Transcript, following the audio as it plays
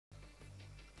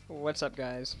What's up,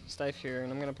 guys? Stife here,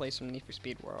 and I'm gonna play some Need for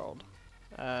Speed World.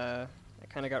 I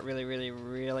kind of got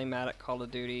really mad at Call of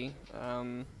Duty.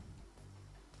 The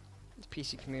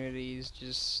PC community is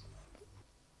just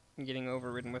getting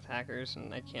overridden with hackers,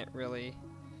 and I can't really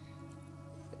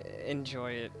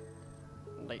enjoy it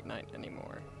late night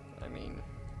anymore. I mean,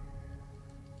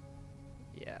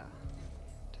 yeah,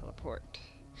 teleport.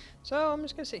 So I'm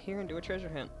just gonna sit here and do a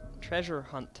treasure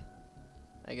hunt,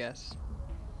 I guess.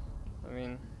 I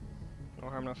mean, no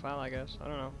harm, no foul, I guess. I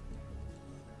don't know.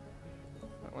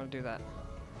 I want to do that.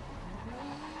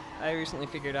 I recently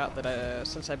figured out that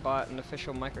since I bought an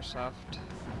official Microsoft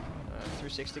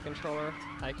 360 controller,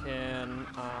 I can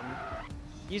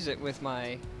use it with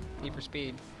my Need for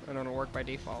Speed, and it'll work by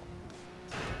default.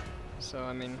 So,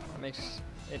 I mean, it makes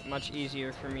it much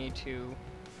easier for me to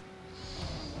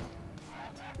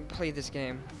play this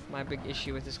game. My big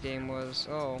issue with this game was,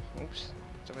 oops,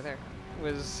 it's over there.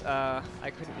 Was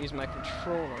I couldn't use my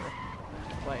controller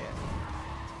to play it.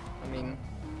 I mean,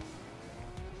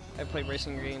 I played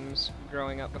racing games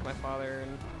growing up with my father,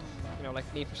 and you know,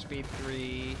 like Need for Speed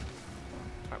 3,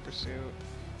 Hot Pursuit,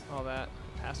 all that.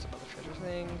 Passed up on the treasure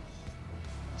thing.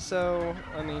 So,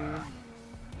 I mean,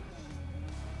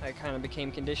 I kind of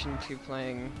became conditioned to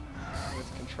playing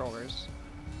with controllers.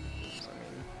 So, I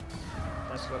mean,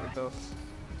 that's what we both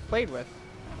played with.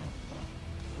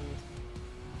 And,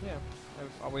 yeah.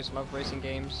 I've always loved racing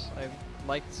games. I've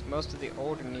liked most of the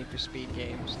older Need for Speed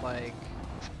games, like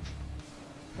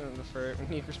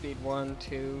Need for Speed 1,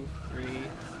 2, 3.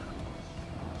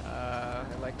 I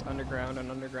liked Underground and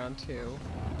Underground 2.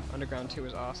 Underground 2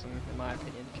 was awesome, in my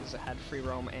opinion, because it had free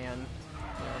roam and,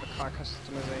 you know, the car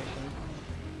customization.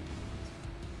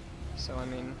 So, I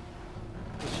mean,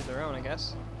 each of their own, I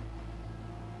guess.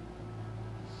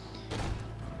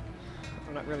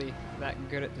 I'm not really that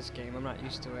good at this game. I'm not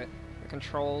used to it.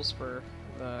 Controls for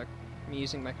me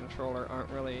using my controller aren't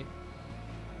really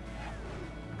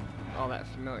all that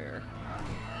familiar.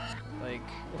 Like,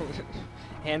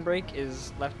 handbrake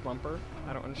is left bumper.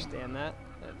 I don't understand that.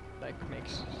 That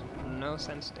makes no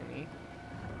sense to me.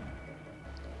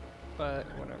 But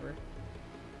whatever.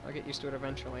 I'll get used to it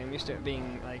eventually. I'm used to it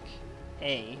being like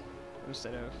A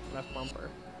instead of left bumper.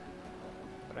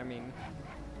 But I mean,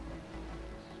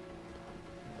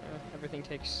 everything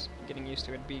takes getting used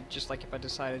to. It'd be just like if I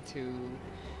decided to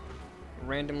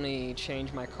randomly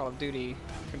change my Call of Duty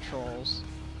controls.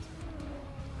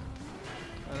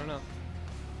 I don't know.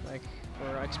 Like,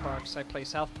 for Xbox, I play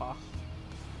Southpaw.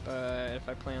 But if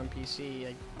I play on PC,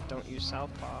 I don't use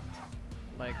Southpaw.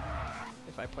 Like,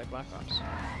 if I play Black Ops.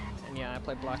 And yeah, I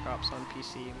play Black Ops on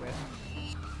PC with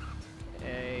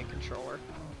a controller.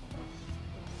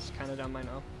 It's kind of dumb, I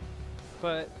know.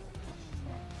 But,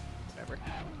 whatever.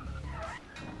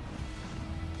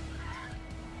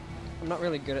 I'm not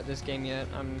really good at this game yet.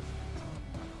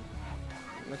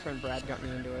 My friend Brad got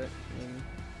me into it. I mean,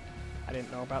 I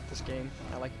didn't know about this game.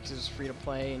 I like it because it's free to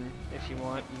play, and if you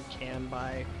want, you can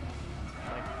buy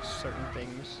like certain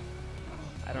things.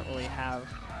 I don't really have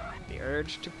the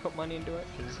urge to put money into it,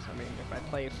 because I mean, if I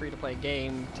play a free to play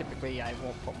game, typically I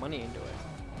won't put money into it.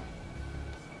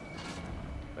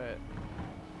 But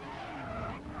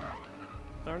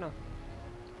I don't know.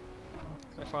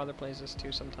 My father plays this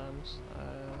too sometimes.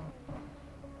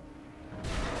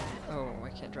 Oh, I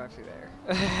can't drive through there.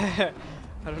 I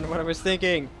don't know what I was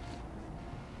thinking.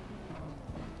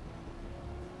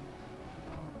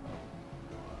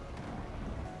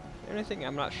 The only thing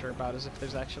I'm not sure about is if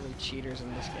there's actually cheaters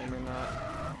in this game or not.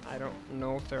 I don't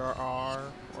know if there are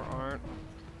or aren't.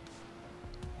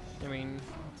 I mean,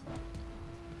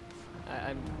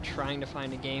 I'm trying to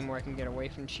find a game where I can get away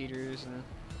from cheaters and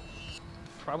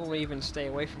probably even stay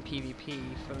away from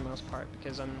PvP for the most part,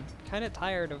 because I'm kind of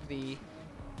tired of the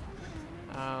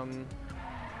I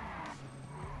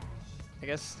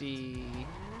guess the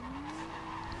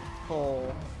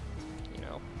whole, you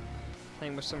know,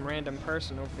 playing with some random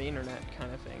person over the internet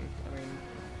kind of thing. I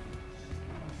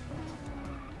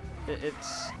mean,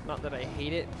 it's not that I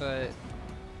hate it, but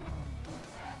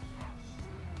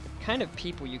the kind of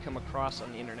people you come across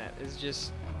on the internet is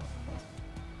just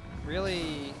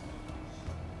really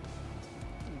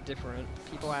different.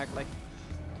 People act like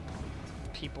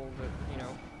people that, you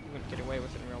know, you wouldn't get away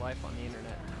with in real life on the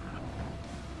internet.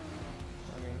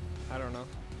 I mean, I don't know.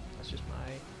 That's just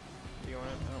my view on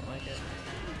it. I don't like it.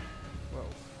 Whoa.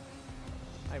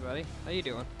 Hi, buddy. How you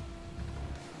doing?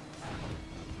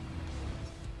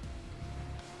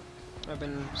 I've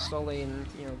been slowly and,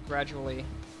 you know, gradually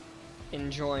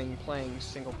enjoying playing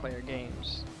single-player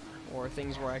games, or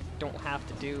things where I don't have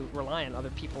to rely on other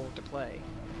people to play.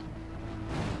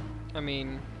 I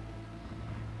mean,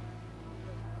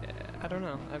 I don't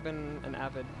know. I've been an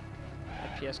avid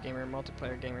FPS gamer,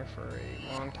 multiplayer gamer for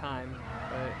a long time,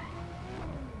 but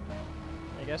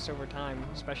I guess over time,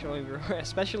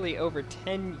 especially over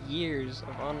 10 years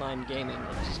of online gaming,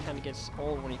 it just kind of gets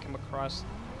old when you come across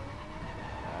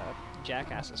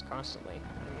jackasses constantly. I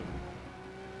mean,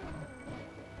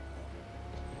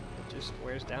 it just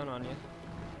wears down on you.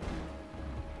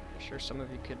 I'm sure some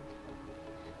of you could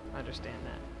understand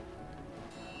that.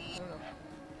 I don't know.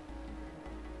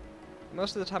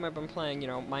 Most of the time I've been playing, you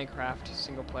know, Minecraft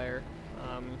single player.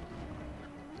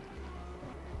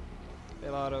 A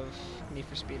lot of Need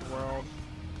for Speed World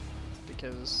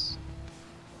because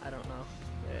I don't know,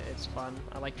 it's fun.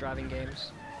 I like driving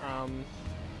games.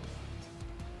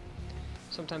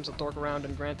 Sometimes I'll dork around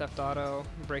in Grand Theft Auto,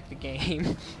 break the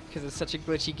game because it's such a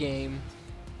glitchy game.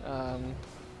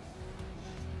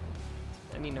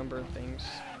 Any number of things.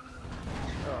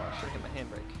 Oh, I should have hit my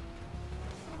handbrake.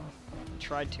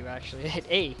 Tried to actually. Hit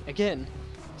A again.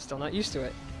 Still not used to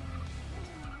it.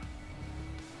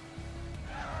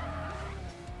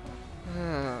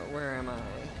 Where am I?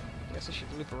 I guess I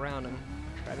should loop around and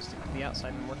try to stick to the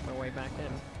outside and work my way back in.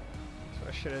 That's what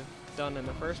I should have done in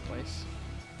the first place.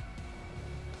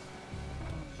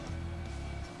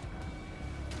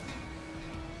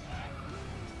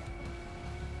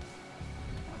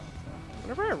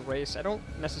 Whenever I race, I don't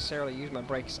necessarily use my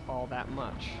brakes all that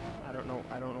much. I don't know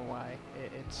why.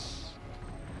 It's...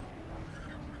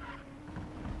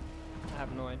 I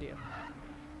have no idea.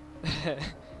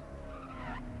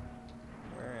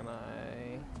 Where am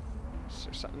I? Is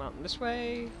there something out this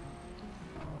way?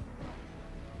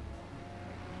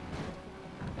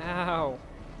 Ow!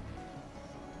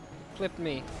 Flipped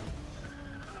me.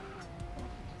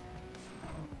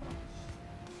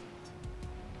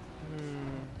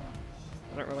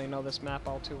 I don't really know this map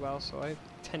all too well, so I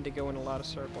tend to go in a lot of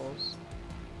circles.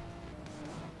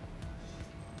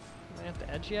 Am I at the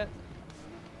edge yet?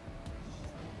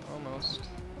 Almost.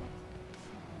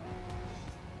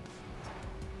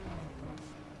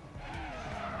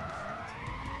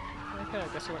 Okay, I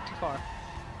guess I went too far.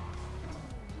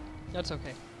 That's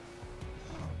okay.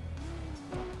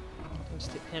 Let's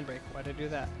take handbrake. Why'd I do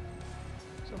that?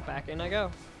 So back in I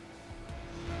go.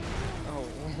 Oh.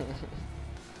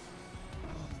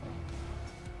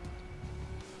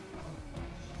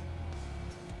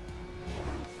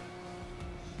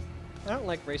 I don't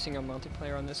like racing on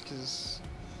multiplayer on this because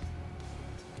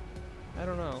I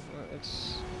don't know,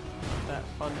 it's not that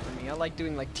fun for me. I like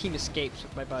doing like team escapes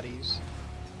with my buddies,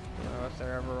 you know, if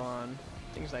they're ever on,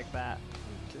 things like that,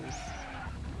 because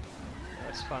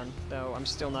it's fun. Though I'm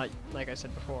still not, like I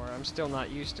said before, I'm still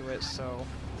not used to it, so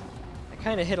I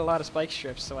kind of hit a lot of spike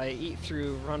strips, so I eat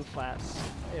through run flats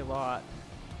a lot.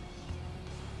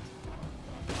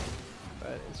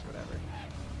 But it's whatever.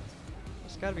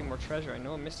 There's gotta be more treasure. I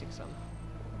know I'm missing some.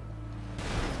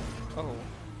 Oh,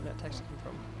 where'd that text come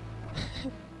from?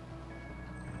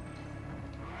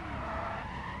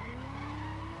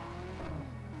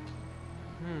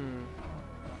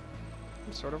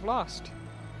 I'm sort of lost.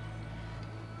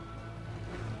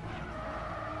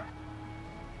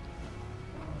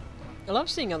 I love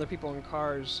seeing other people in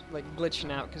cars like glitching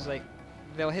out because like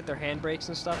they'll hit their handbrakes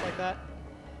and stuff like that,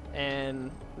 and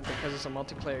because it's a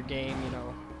multiplayer game, you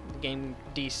know, the game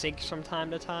desyncs from time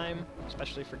to time,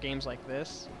 especially for games like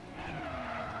this.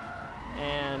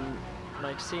 And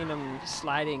like seeing them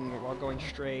sliding while going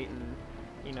straight and,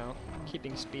 you know,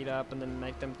 keeping speed up, and then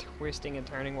like them twisting and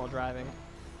turning while driving.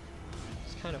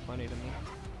 It's kind of funny to me.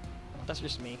 That's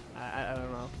just me. I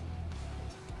don't know.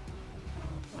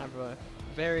 I have a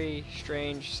very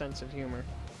strange sense of humor.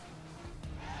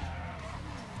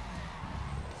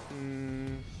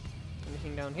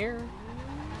 Anything down here?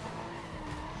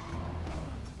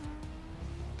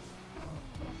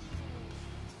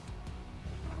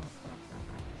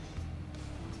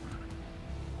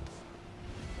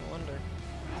 I wonder.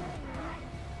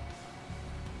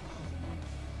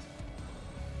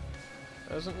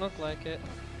 Doesn't look like it.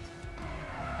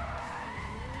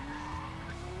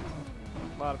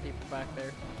 A lot of people back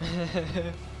there.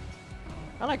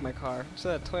 I like my car. It's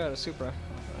a Toyota Supra.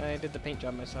 I did the paint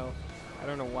job myself. I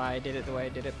don't know why I did it the way I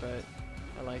did it, but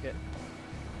I like it.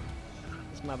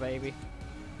 It's my baby.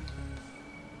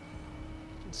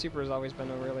 Supra's always been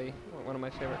one of my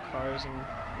favorite cars, and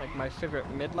like my favorite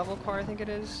mid-level car, I think it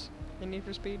is, in Need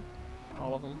for Speed.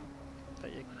 All of them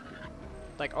that you,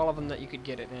 like all of them that you could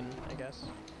get it in, I guess.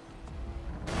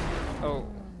 Oh,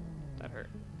 that hurt.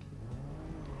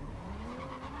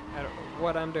 I don't know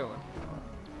what I'm doing.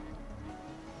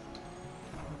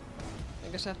 I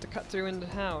guess I have to cut through into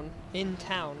town. In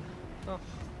town. Oh,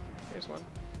 here's one.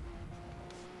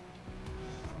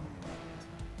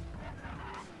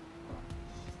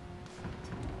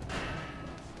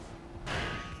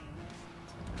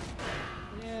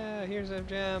 Here's a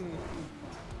gem.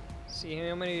 See,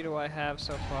 how many do I have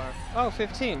so far? Oh,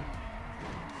 15.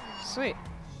 Sweet.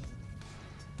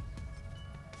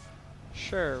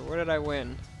 Sure, what did I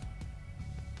win?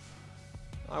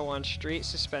 I won street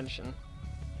suspension.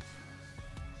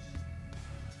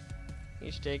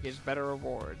 Each day gives better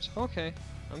rewards. Okay,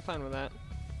 I'm fine with that.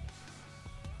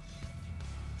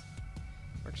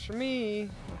 Works for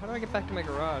me. How do I get back to my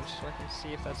garage so I can see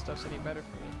if that stuff's any better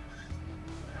for me?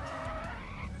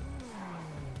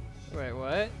 Wait,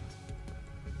 what?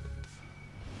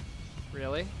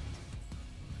 Really?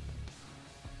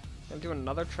 I'm doing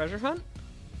another treasure hunt?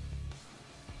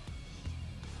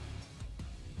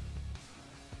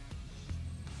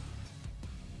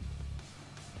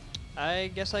 I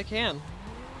guess I can.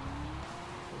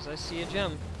 Because I see a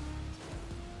gem.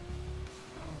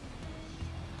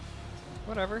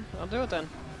 Whatever, I'll do it then.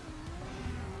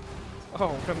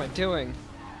 Oh, what am I doing?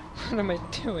 What am I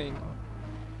doing?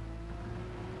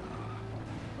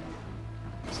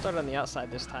 I'll start on the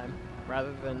outside this time,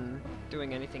 rather than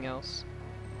doing anything else.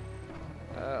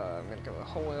 I'm gonna go the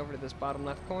whole way over to this bottom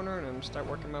left corner and I'm gonna start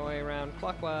working my way around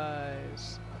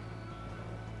clockwise.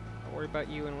 I'll worry about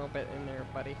you in a little bit in there,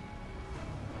 buddy.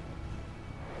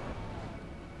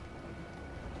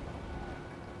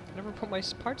 I never put my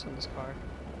parts on this car.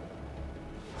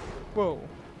 Whoa.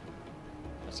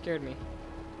 That scared me.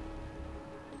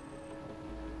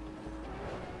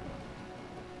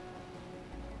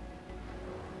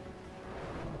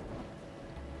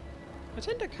 I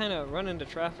tend to kind of run into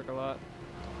traffic a lot.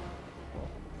 Well,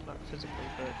 not physically,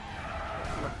 but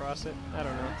come across it. I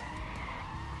don't know.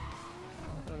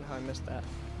 I don't know how I missed that.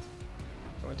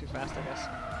 Going too fast, I guess.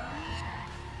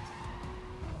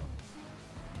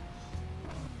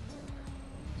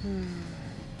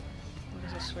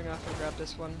 I'll just swing off and grab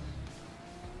this one.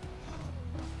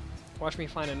 Watch me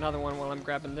find another one while I'm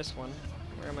grabbing this one.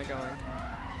 Where am I going?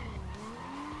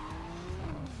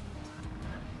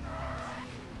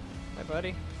 Hi,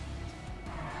 buddy.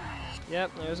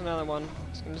 Yep, there's another one.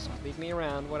 It's gonna just lead me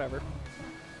around, whatever.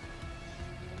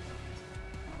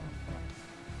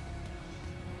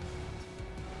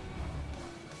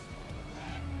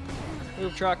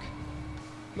 Move, truck.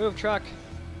 Move, truck.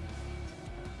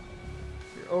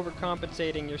 You're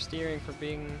overcompensating your steering for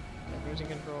being like, losing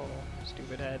control.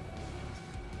 Stupid head.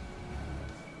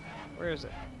 Where is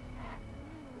it?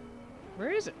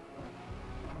 Where is it?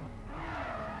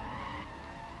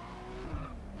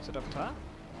 Is it up top?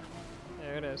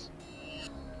 There it is.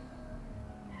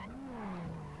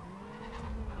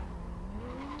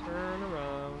 Turn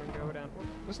around and go down.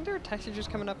 Wasn't there a taxi just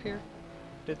coming up here?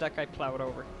 Did that guy plow it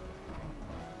over?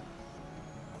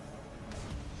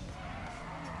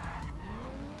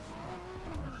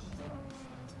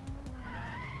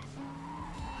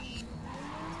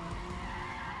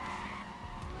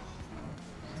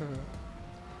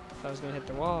 I was gonna hit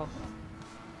the wall.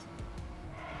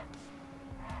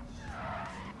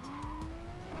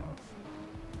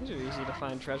 These are easy to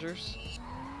find treasures.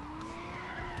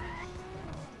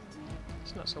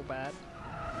 It's not so bad.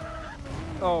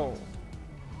 Oh.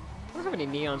 I don't have any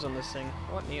neons on this thing.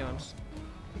 I want neons.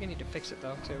 I think I need to fix it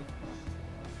though, too.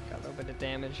 Got a little bit of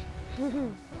damage.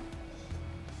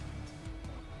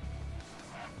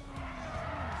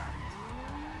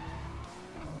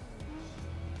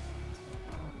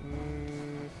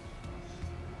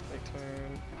 Big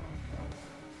turn.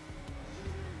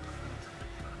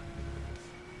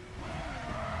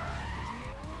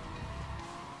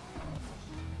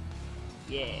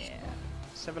 Yeah,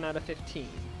 7 out of 15.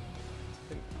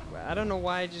 I don't know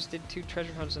why I just did 2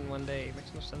 treasure hunts in one day. It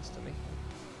makes no sense to me.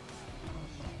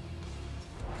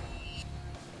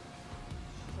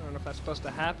 I don't know if that's supposed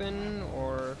to happen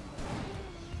or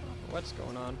what's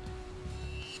going on.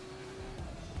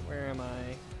 Where am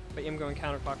I? But I'm going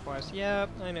counterclockwise. Yep,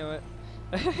 I knew it.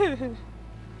 I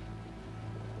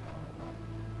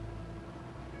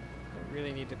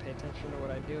really need to pay attention to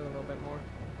what I do a little bit more,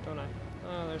 don't I?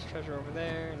 Oh, there's treasure over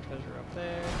there and treasure up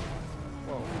there.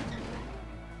 Whoa.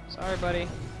 Sorry, buddy.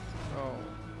 Oh.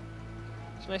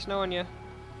 It's nice knowing you.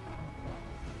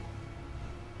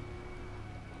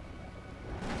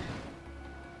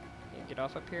 Can you get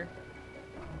off up here?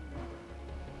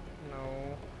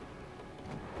 No.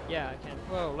 Yeah, I can.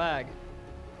 Whoa, lag.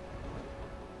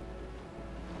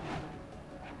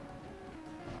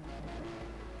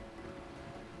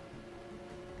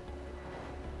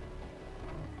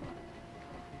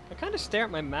 I kind of stare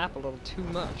at my map a little too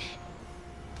much.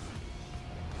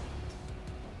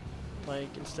 Like,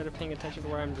 instead of paying attention to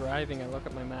where I'm driving, I look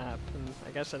at my map, and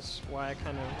I guess that's why I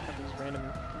kind of have these random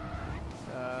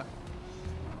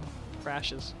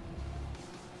crashes.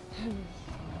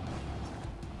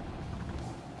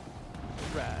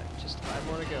 Right, just 5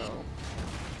 more to go.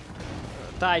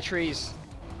 Die, trees!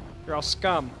 You're all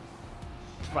scum.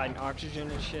 Providing oxygen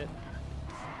and shit.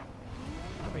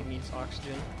 Nobody needs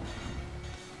oxygen.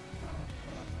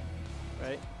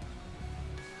 Right?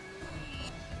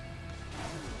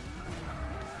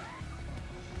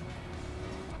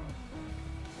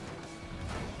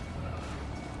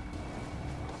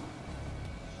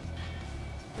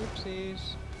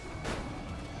 Oopsies.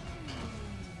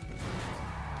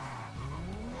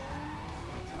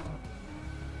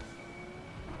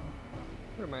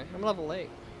 Where am I? I'm level 8.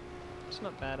 It's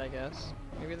not bad, I guess.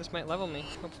 Maybe this might level me,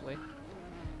 hopefully.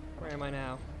 Where am I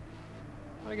now?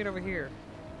 How do I get over here?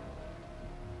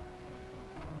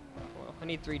 Well, I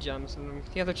need 3 gems, and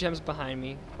the other gem's behind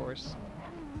me, of course.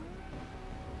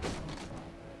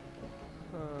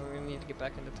 Oh, I need to get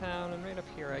back into town, and right up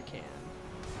here I can.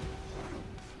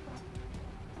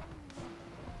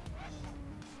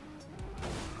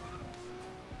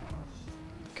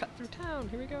 Cut through town,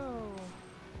 here we go!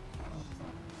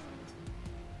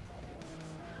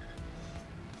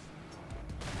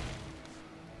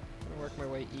 Work my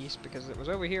way east because it was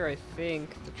over here, I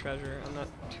think, the treasure. I'm not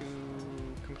too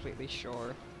completely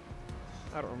sure.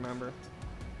 I don't remember.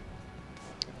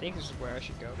 I think this is where I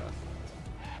should go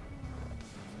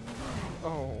though.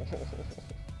 Oh.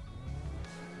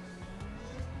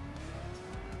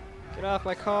 Get off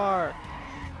my car!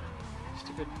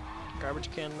 Stupid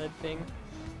garbage can lid thing.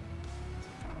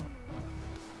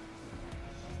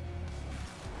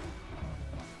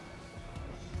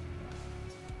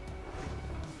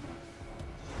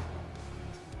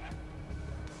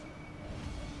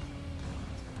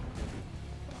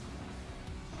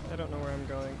 I don't know where I'm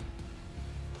going.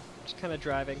 Just kind of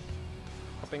driving,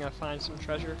 hoping I find some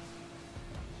treasure.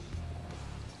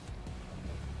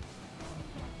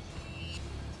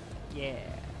 Yeah.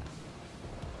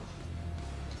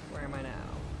 Where am I now?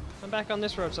 I'm back on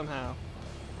this road somehow.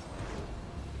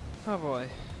 Oh boy.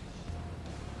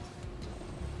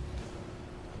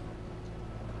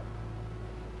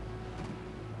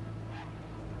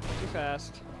 Too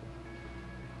fast.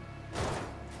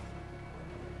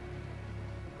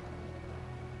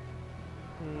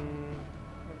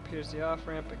 Here's the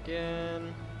off-ramp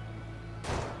again.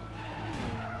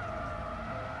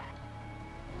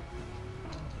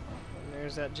 And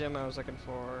there's that gem I was looking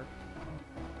for.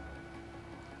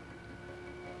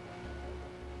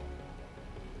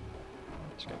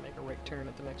 Just gonna make a right turn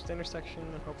at the next intersection,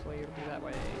 and hopefully it'll be that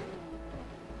way.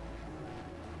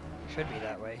 Should be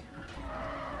that way.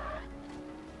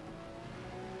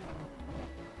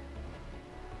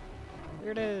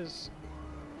 Here it is.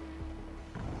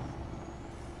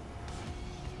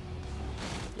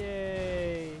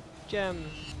 Yay! Gem!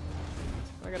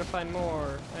 I gotta find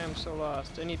more. I am so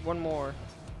lost. I need one more.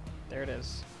 There it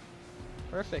is.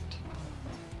 Perfect.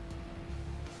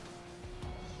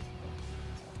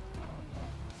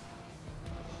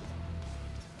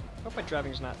 Hope my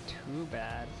driving's not too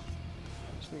bad.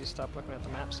 Just need to stop looking at the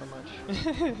map so much.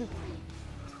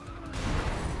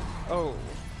 Oh.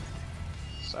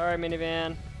 Sorry,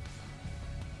 minivan.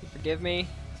 You forgive me?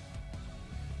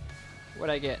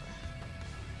 What'd I get?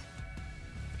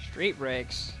 Street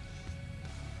brakes.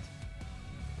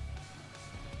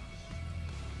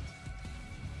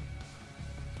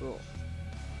 Cool.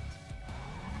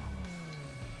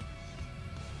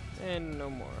 And no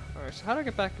more. Alright, so how do I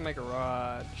get back to my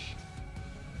garage?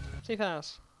 Safe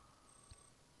house.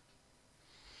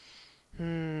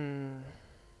 Customization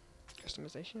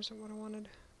isn't what I wanted.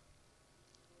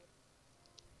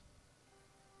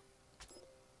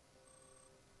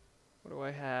 What do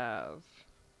I have?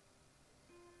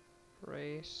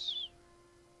 Race.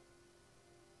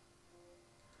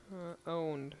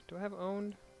 Owned. Do I have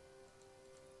owned?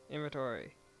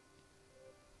 Inventory.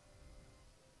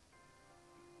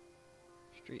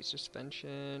 Street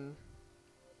suspension.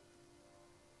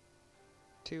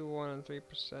 2, 1, and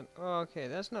 3%. Oh, okay,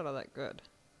 that's not all that good.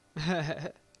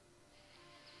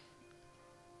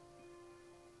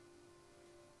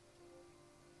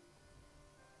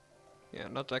 Yeah,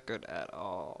 not that good at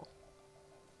all.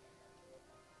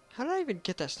 How did I even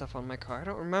get that stuff on my car? I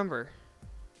don't remember.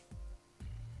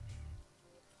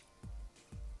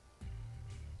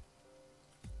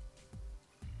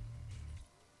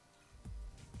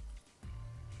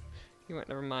 You what?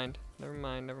 Never mind. Never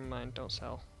mind. Never mind. Don't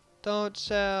sell. Don't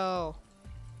sell!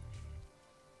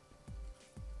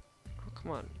 Oh,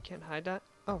 come on. You can't hide that?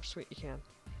 Oh, sweet. You can.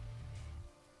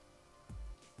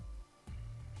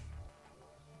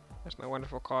 That's my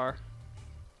wonderful car.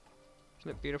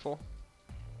 Isn't it beautiful?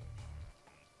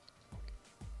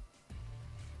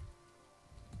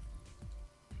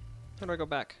 How do I go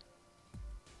back?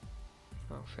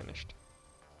 Oh, finished.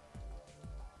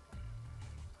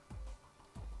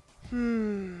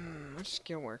 What's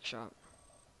skill workshop?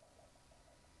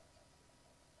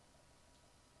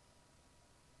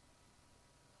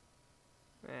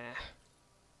 Eh.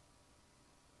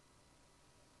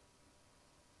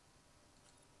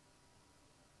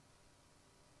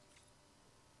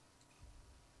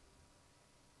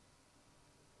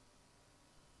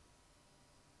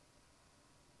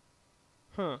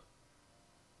 Huh.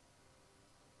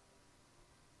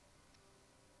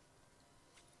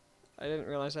 I didn't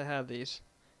realize I had these.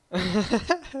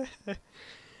 I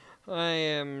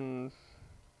am...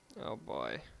 Oh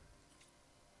boy.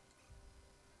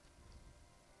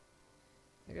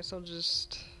 I guess I'll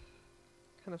just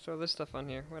kind of throw this stuff on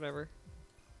here, whatever.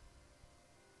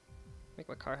 Make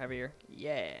my car heavier.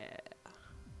 Yeah!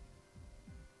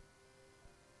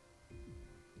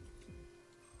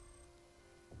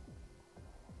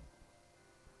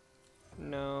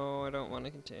 No, I don't want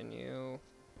to continue.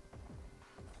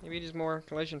 Maybe just more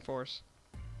collision force.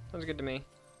 Sounds good to me.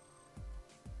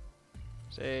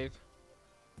 Save.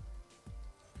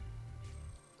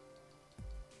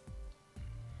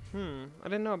 I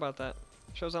didn't know about that.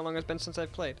 Shows how long it's been since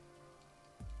I've played.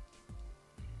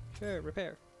 Sure,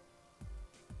 repair.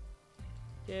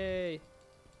 Yay!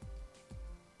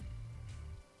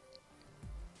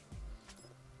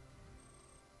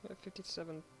 Got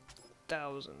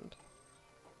 57,000.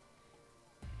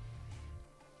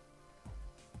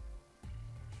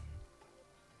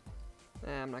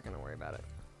 I'm not gonna worry about it.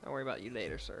 I'll worry about you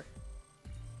later, sir.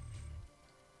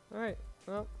 Alright,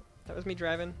 well, that was me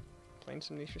driving. Playing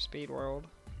some Need for Speed World.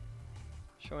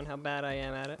 Showing how bad I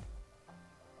am at it.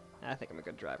 I think I'm a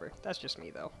good driver. That's just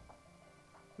me, though.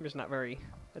 I'm just not very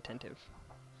attentive.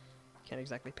 Can't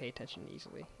exactly pay attention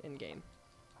easily in-game.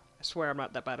 I swear I'm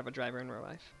not that bad of a driver in real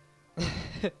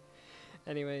life.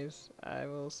 Anyways, I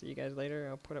will see you guys later.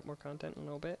 I'll put up more content in a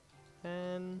little bit.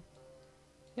 And,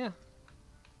 yeah.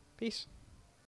 Peace.